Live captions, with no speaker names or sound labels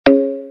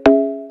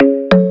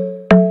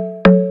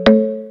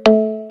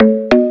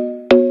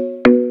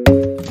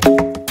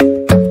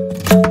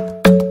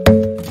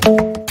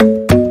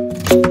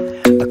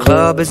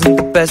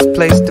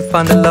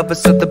lover,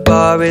 so the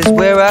bar is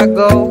where I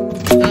go.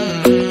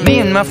 Me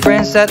and my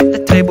friends at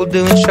the table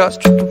doing shots,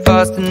 tripping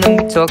fast, and then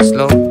we talk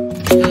slow.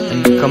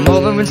 And you come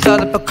over and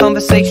start up a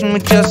conversation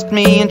with just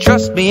me, and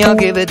trust me, I'll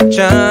give it a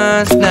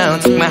chance. Now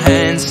take my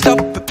hand, stop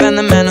it, and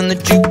the man on the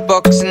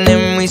jukebox, and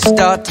then we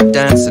start to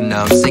dance. And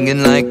now I'm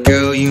singing like,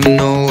 girl, you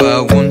know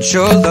I want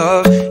your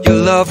love. Your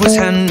love was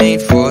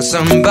handmade for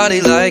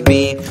somebody like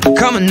me.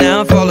 Come on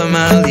now, follow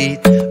my lead.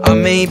 I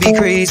may be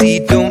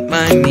crazy, don't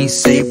mind me.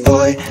 Say,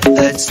 boy,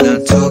 let's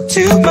not talk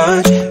too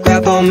much.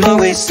 Grab on my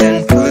waist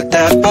and put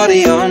that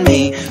body on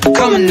me.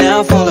 Come on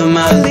now, follow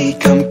my lead.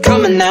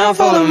 Come on now,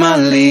 follow my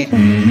lead.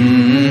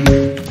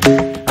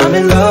 I'm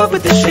in love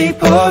with the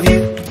shape of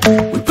you.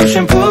 We push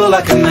and pull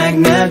like a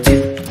magnet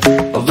do.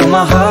 Although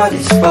my heart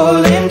is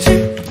falling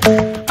too.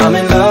 I'm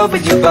in love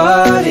with your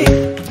body.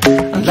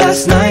 And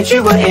last night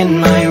you were in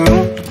my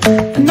room,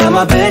 and now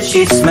my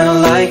bedsheets smell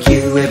like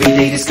you. Every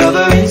day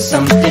discovering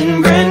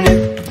something brand new.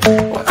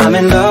 Well, I'm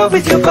in love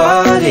with your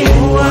body.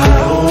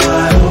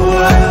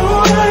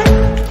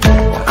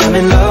 I'm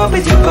in love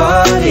with your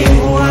body.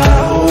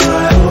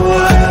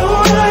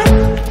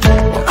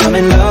 I'm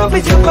in love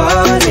with your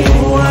body.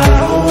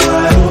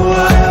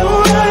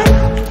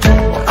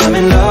 I'm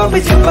in love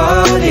with your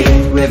body.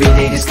 Every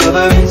day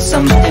discovering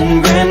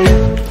something brand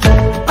new.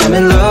 I'm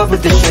in love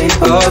with the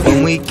shape of you.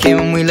 When we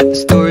came, we let the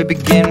story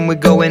begin. We're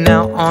going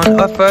out on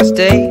our first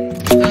date.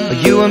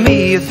 You and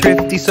me are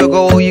thrifty, so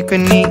go all you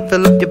can eat.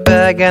 Fill up your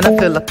bag and I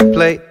fill up the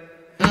plate.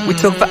 We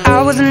talk for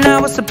hours and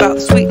hours about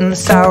the sweet and the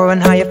sour,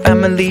 and how your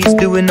family's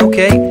doing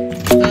okay.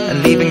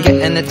 And leaving,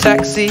 getting a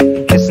taxi,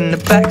 kissing the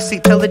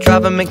backseat, tell the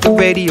driver make the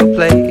radio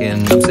play.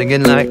 And I'm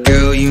singing like,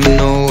 girl, you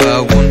know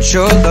I want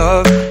your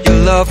love. Your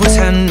love was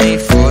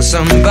handmade for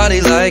somebody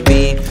like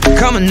me.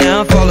 Come on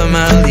now, follow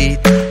my lead.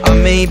 I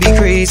may be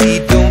crazy,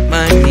 don't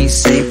mind me.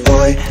 Say,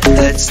 boy,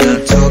 let's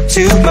not talk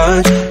too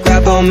much.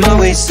 Grab on my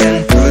waist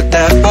and put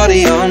that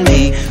body on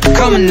me.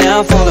 Come on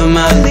now, follow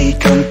my lead.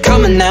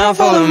 Come on now,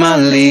 follow my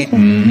lead.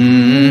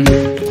 I'm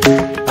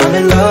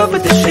in love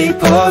with the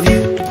shape of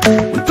you.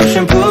 We push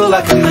and pull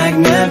like a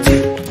magnet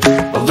do.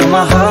 Although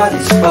my heart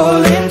is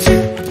falling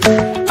too.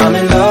 I'm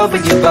in love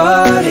with your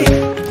body.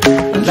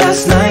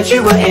 Last night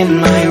you were in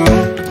my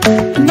room,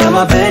 and now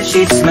my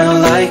bedsheets smell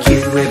like you.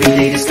 Every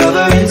day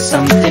discovering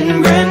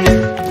something brand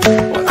new.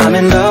 Well, I'm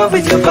in love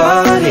with your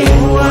body.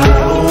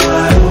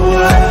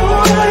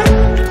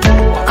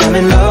 I'm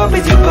in love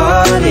with your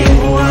body.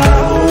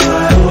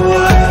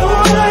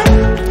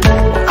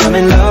 I'm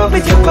in love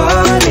with your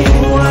body.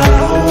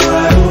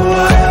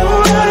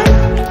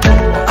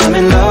 I'm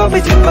in love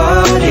with your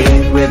body.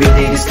 Every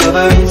day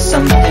discovering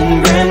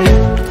something brand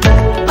new.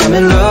 I'm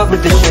in love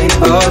with the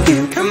shape of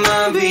you. Come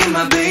on, be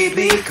my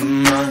baby,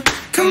 come on.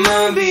 Come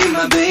on, be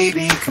my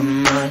baby,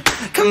 come on.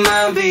 Come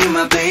on, be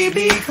my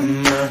baby,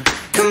 come on.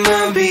 Come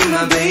on, be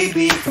my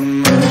baby,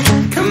 come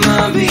on. Come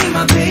on, be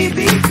my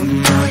baby,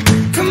 come on.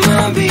 Come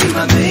on, be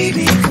my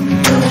baby,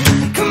 come on.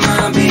 Come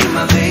on, be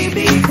my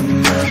baby,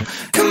 come on.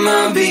 Come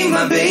on, be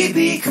my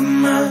baby,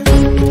 come on.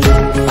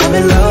 I'm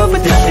in love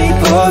with the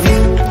shape of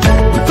you.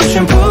 We push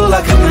and pull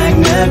like a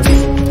magnet do.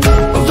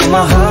 Although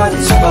my heart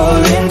is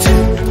falling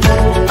too.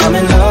 I'm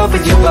in love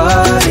with your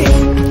body.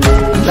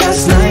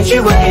 Last night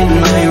you were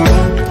in my room,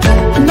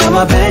 and now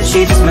my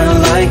bedsheets smell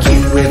like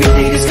you. Every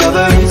day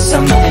discovering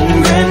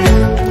something brand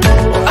new.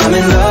 Well, I'm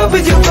in love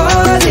with your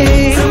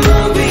body. Come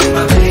on, be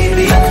my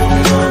baby,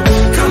 come on.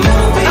 Come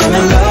on, be I'm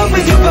in love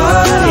with your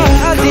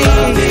body. Come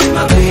on, be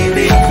my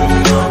baby,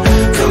 come on.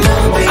 Come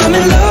on, be I'm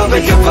in love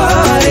with your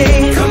body.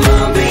 Come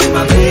on, be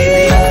my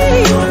baby,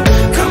 come on.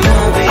 Come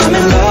on, be I'm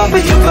in love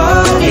with your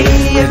body.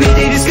 Every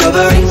day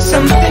discovering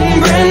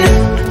something brand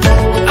new.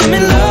 I'm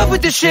in love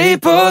with the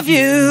shape of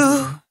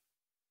you.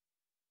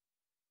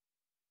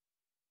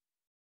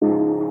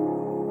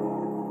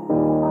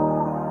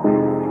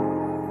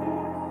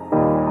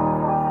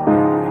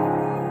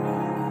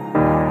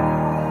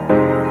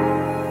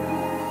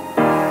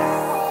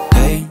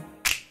 Hey,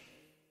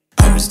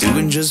 I was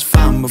doing just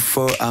fine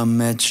before I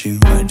met you.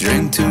 I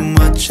drink too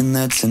much and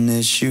that's an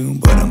issue,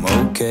 but I'm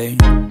okay.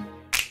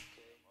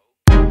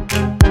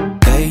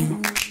 Hey,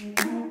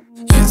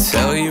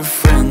 tell your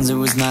friends it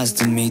was nice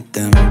to meet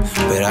them,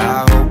 but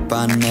I hope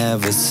I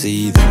never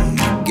see them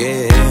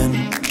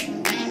again.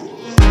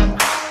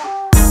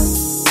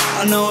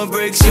 I know it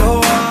breaks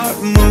your heart.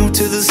 Moved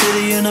to the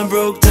city and I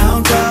broke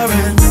down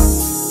crying.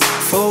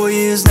 4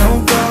 years,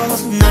 no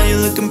calls. Now you're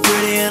looking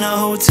pretty in a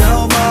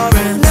hotel bar,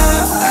 and I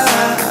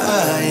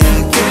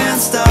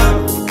can't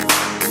stop.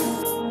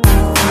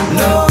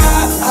 No, I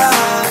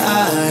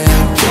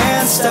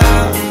can't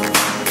stop.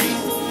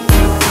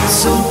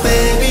 So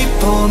baby,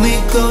 pull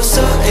me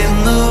closer in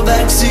the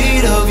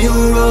backseat of your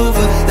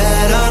Rover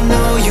that I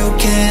know you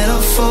can't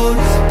afford.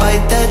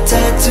 Bite that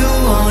tattoo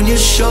on your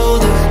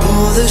shoulder.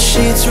 Pull the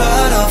sheets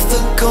right off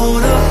the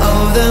corner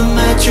of the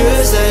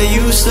mattress that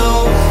you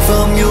stole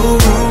from your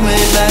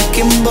roommate back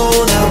in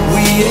Boulder.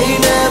 We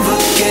ain't ever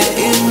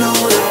getting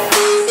older.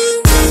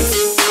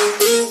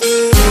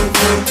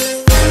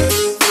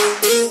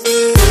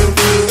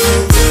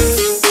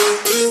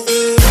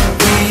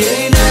 We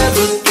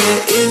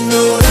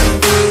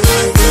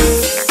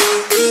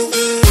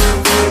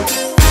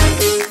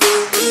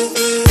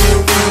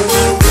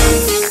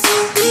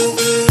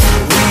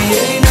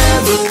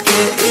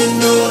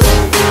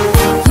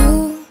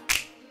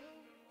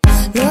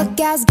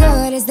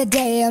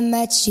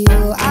forget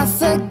you. I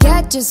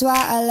forget just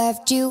why I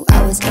left you.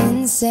 I was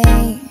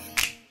insane.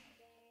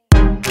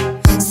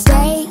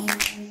 Stay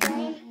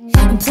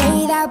and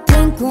play that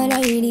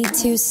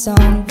Blink-182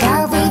 song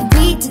that we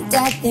beat to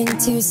death in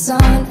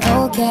Tucson.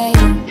 Okay,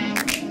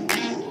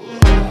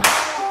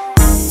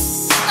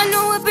 I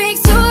know it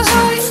breaks your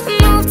heart.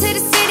 Moved to the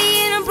city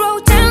and I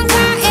broke down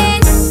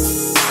crying.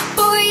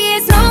 4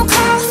 years no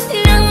call,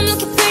 now I'm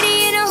looking pretty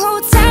in a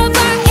hotel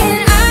bar.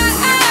 And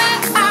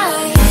I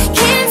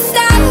can't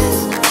stop.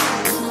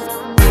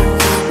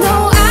 No,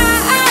 I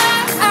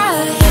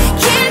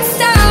can't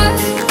stop.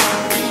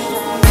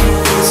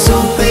 So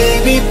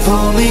baby,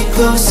 pull me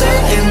closer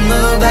in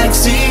the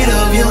backseat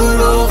of your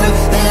Rover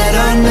that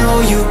I know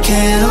you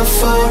can't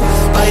afford.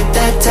 Bite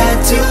that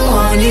tattoo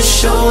on your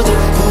shoulder.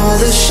 Pull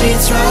the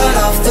sheets right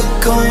off the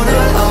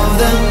corner of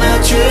the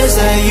mattress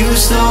that you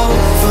stole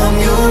from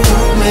your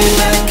roommate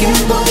back in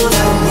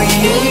Boulder. We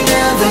ain't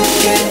never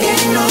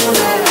getting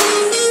older.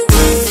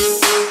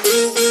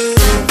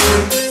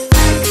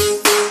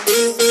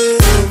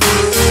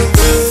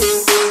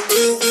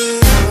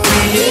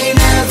 We ain't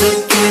never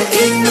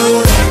getting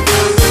older.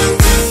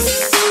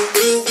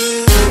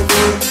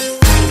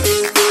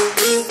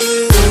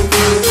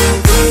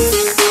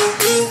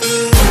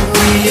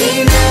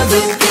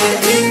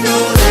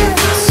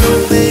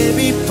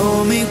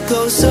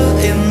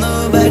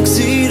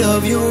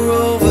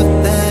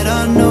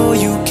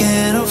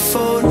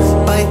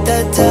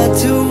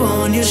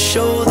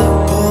 Shoulder,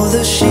 pull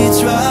the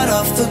sheets right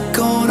off the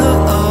corner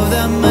of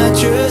that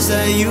mattress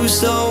that you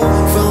stole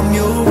from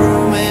your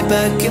roommate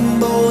back in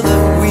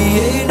Boulder. We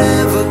ain't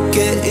never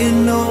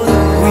getting older.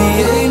 We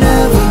ain't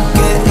never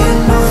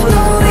getting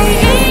older. We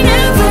ain't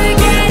never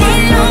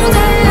getting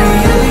older. We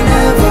ain't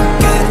never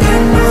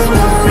getting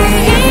older. We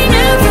ain't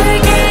never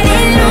getting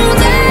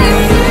older.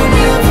 We ain't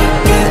never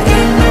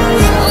getting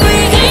older. We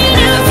ain't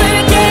never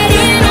getting older. We ain't never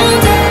getting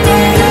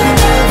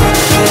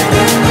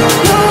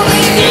older.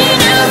 We ain't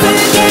never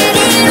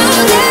getting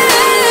older.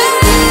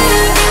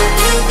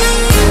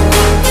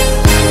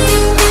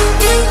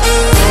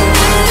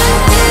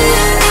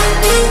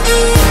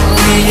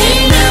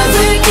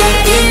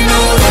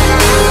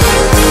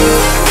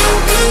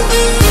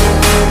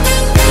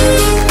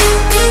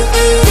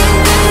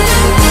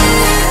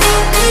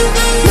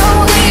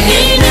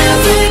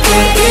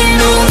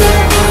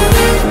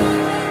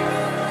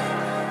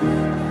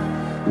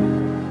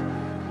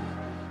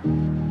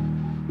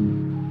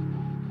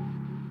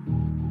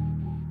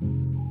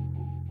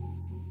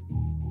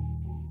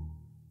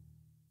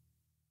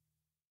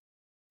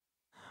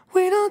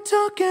 We don't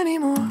talk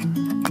anymore.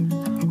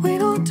 We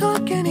don't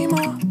talk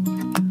anymore.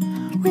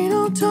 We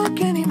don't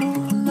talk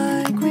anymore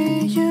like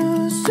we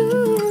used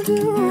to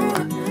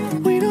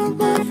do. We don't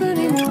laugh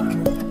anymore.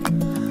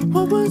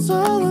 What was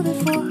all of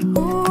it for?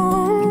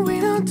 Ooh, we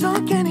don't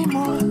talk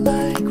anymore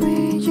like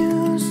we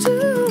used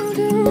to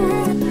do.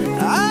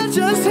 I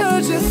just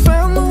heard you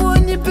found the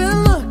one you've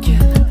been looking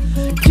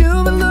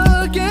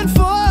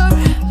for.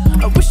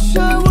 I wish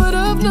I would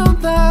have known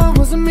that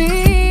wasn't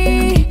me.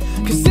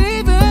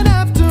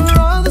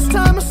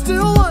 Time I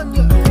still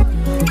wonder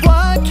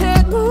why I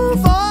can't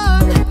move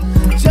on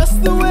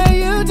just the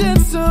way you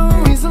did so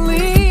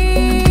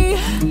easily.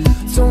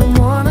 Don't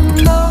wanna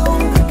know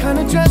the kind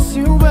of dress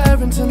you're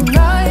wearing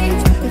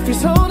tonight, if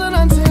he's holding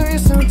on to you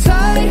so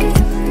tight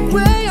the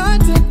way I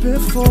did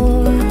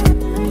before.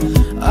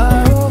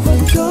 I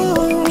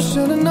overdosed,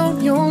 should've known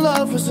your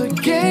love was a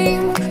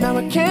game. Now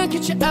I can't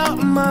get you out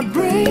of my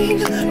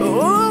brain.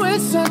 Oh,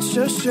 it's such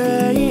a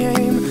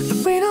shame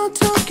that we don't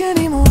talk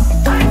anymore.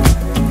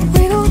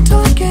 We don't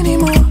talk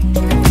anymore.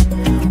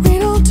 We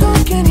don't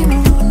talk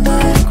anymore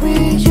like we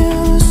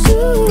used to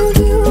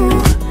do.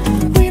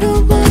 We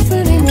don't laugh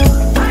anymore.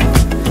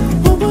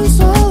 What was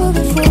all of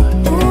it for?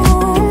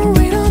 Ooh,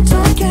 we don't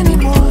talk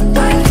anymore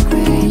like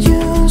we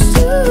used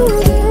to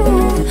do.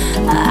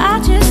 I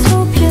just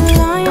hope you're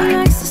lying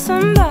next to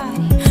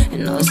somebody who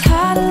knows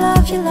how to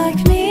love you like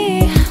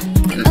me.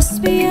 There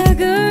must be a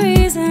good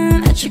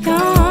reason that you're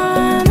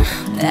gone.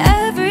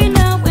 Every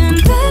now and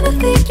then I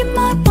think you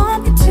might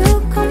want me to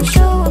come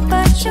show up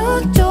at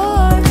your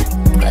door,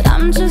 but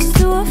I'm just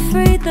too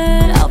afraid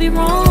that I'll be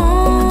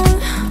wrong.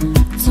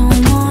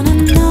 Don't wanna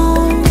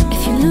know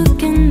if you're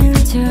looking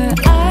into her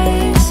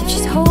eyes, if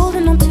she's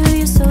holding on to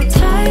you so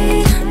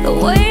tight the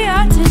way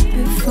I did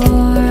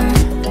before.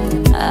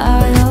 I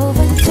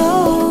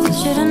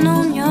overdosed, should've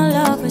known your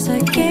love was a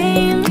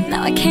game.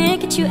 Now I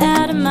can't get you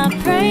out of my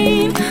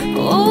brain.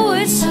 Oh,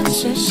 it's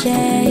such a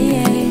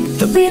shame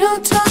that we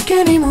don't talk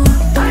anymore.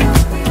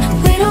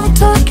 We don't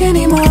talk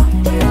anymore.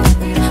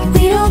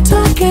 We don't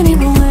talk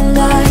anymore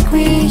like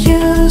we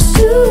used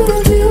to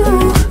do.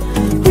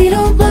 We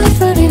don't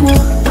laugh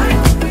anymore.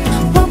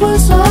 What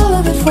was all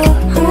of it for?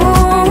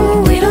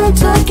 Oh, we don't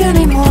talk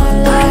anymore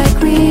like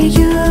we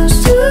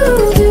used to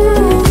do.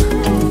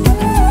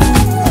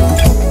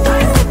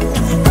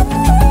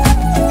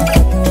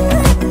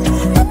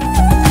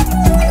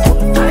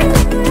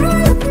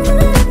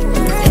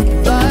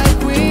 Like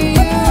we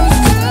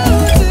used to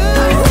do.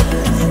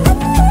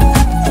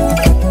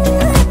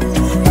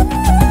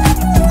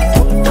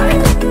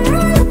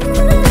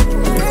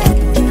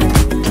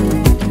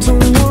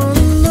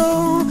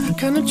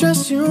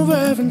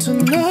 heaven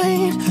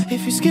tonight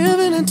if he's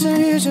giving it to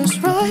you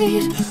just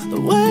right,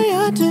 the way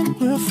I did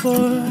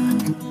before.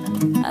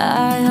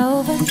 I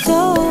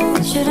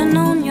overdosed, should've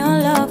known your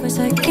love was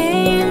a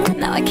game.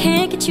 Now I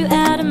can't get you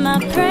out of my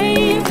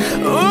brain.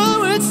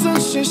 Oh, it's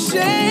such a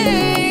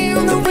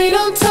shame that we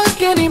don't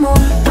talk anymore.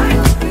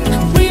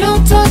 We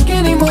don't talk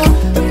anymore.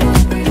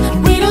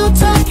 We don't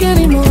talk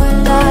anymore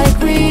like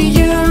we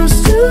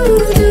used to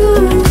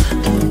do.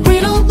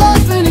 We don't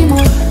love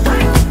anymore.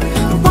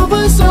 What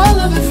was all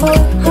of it for?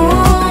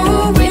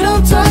 Oh, we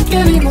don't talk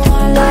anymore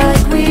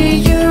like we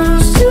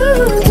used to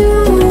do.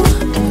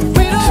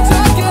 We don't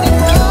talk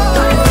anymore.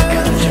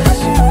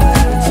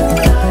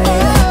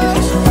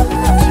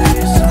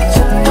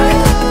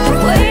 The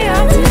way I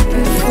did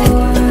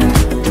before.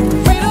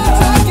 We don't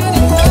talk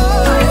anymore.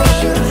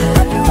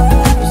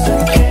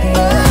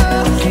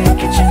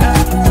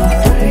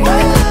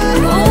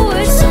 Oh,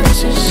 it's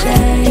such a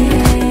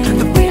shame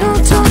That we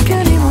don't talk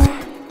anymore.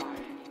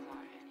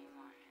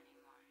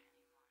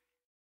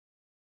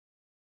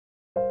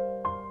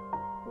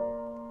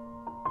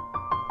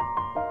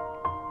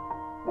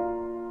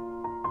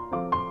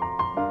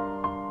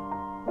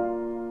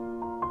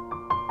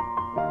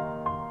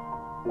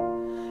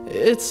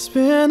 It's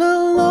been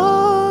a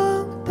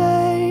long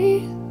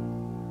day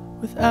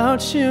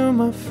without you,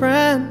 my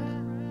friend,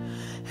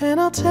 and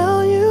I'll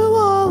tell you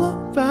all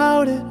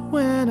about it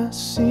when I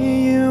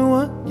see you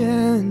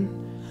again.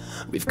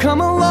 We've come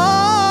a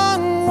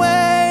long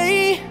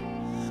way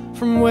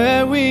from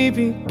where we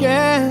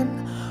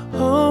began.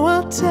 Oh,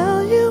 I'll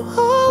tell you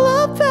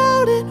all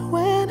about it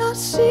when I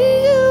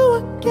see you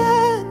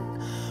again.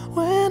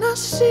 When I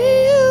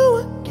see you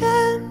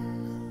again.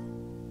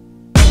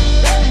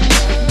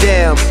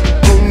 Damn,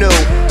 who knew?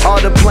 All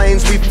the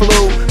planes we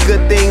flew,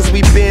 good things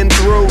we've been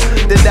through,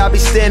 that I'll be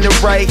standing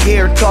right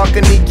here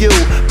talking to you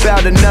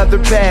about another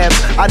path.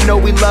 I know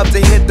we love to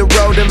hit the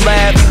road and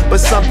laugh, but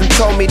something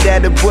told me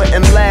that it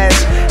wouldn't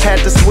last. Had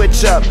to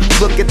switch up,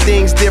 look at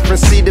things different,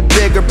 see the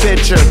bigger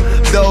picture.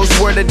 Those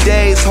were the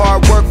days,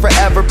 hard work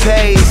forever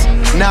pays.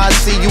 Now I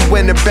see you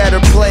in a better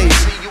place.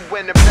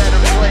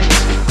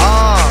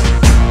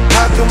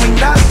 How can we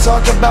not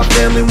talk about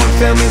family when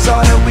family's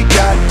all that we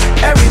got?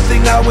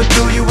 Everything I went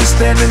through, you were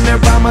standing there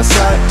by my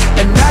side,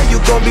 and now you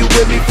gon' be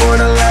with me for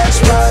the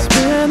last ride. It's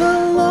been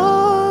a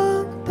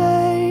long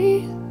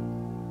day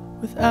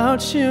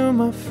without you,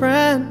 my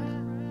friend,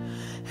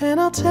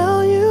 and I'll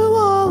tell you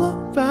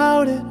all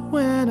about it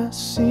when I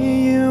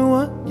see you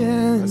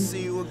again.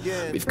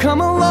 We've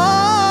come a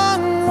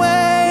long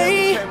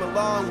way,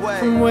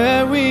 from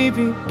where we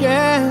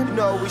began. You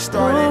know we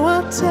started. Oh,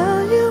 I'll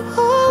tell you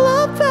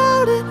all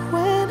about it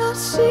when I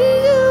see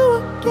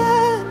you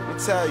again. I'll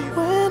tell you.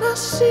 When I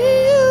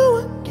see you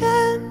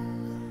again.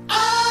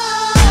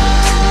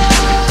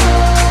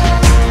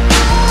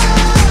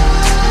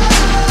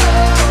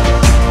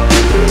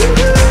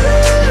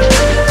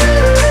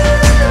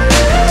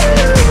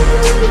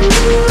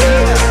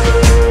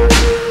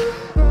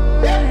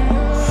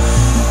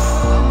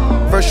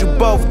 First you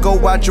both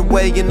go out your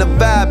way and the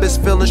vibe is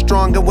feeling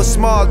strong, and what's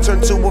small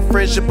turn to a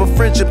friendship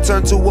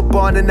turn to a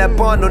bond, and that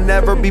bond will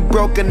never be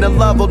broken, the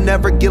love will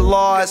never get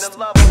lost.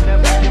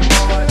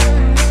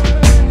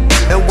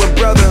 And when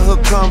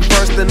brotherhood come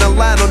first, then the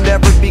line will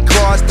never be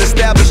crossed.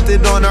 Established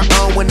it on our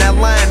own when that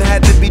line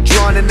had to be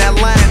drawn, and that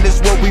line is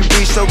what we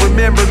reach, so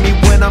remember me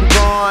when I'm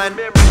gone.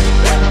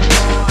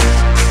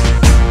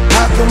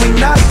 How can we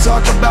not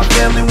talk about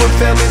family when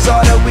family's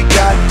all that we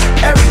got?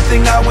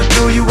 Everything I went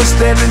through, you were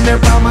standing there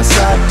by my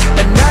side,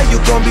 and now you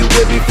gon' be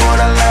with me for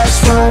the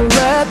last ride.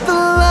 Let the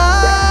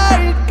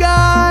light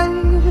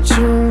guide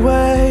your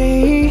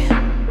way.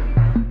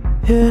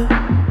 Yeah.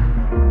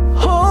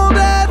 Hold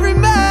every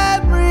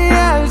memory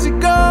as you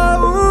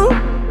go,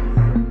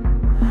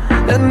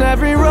 and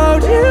every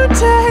road you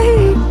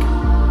take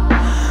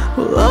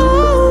will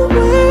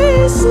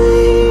always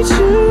lead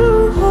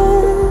you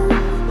home.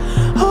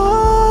 Oh,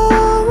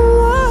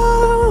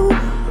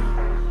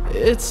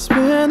 it's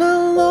been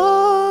a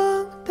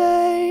long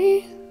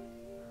day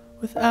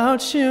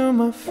without you,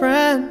 my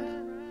friend,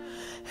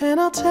 and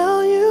I'll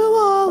tell you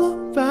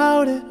all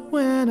about it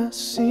when I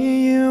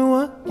see you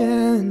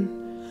again.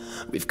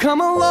 We've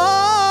come a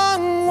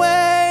long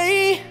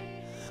way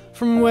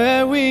from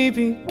where we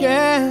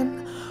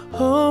began.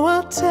 Oh,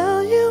 I'll tell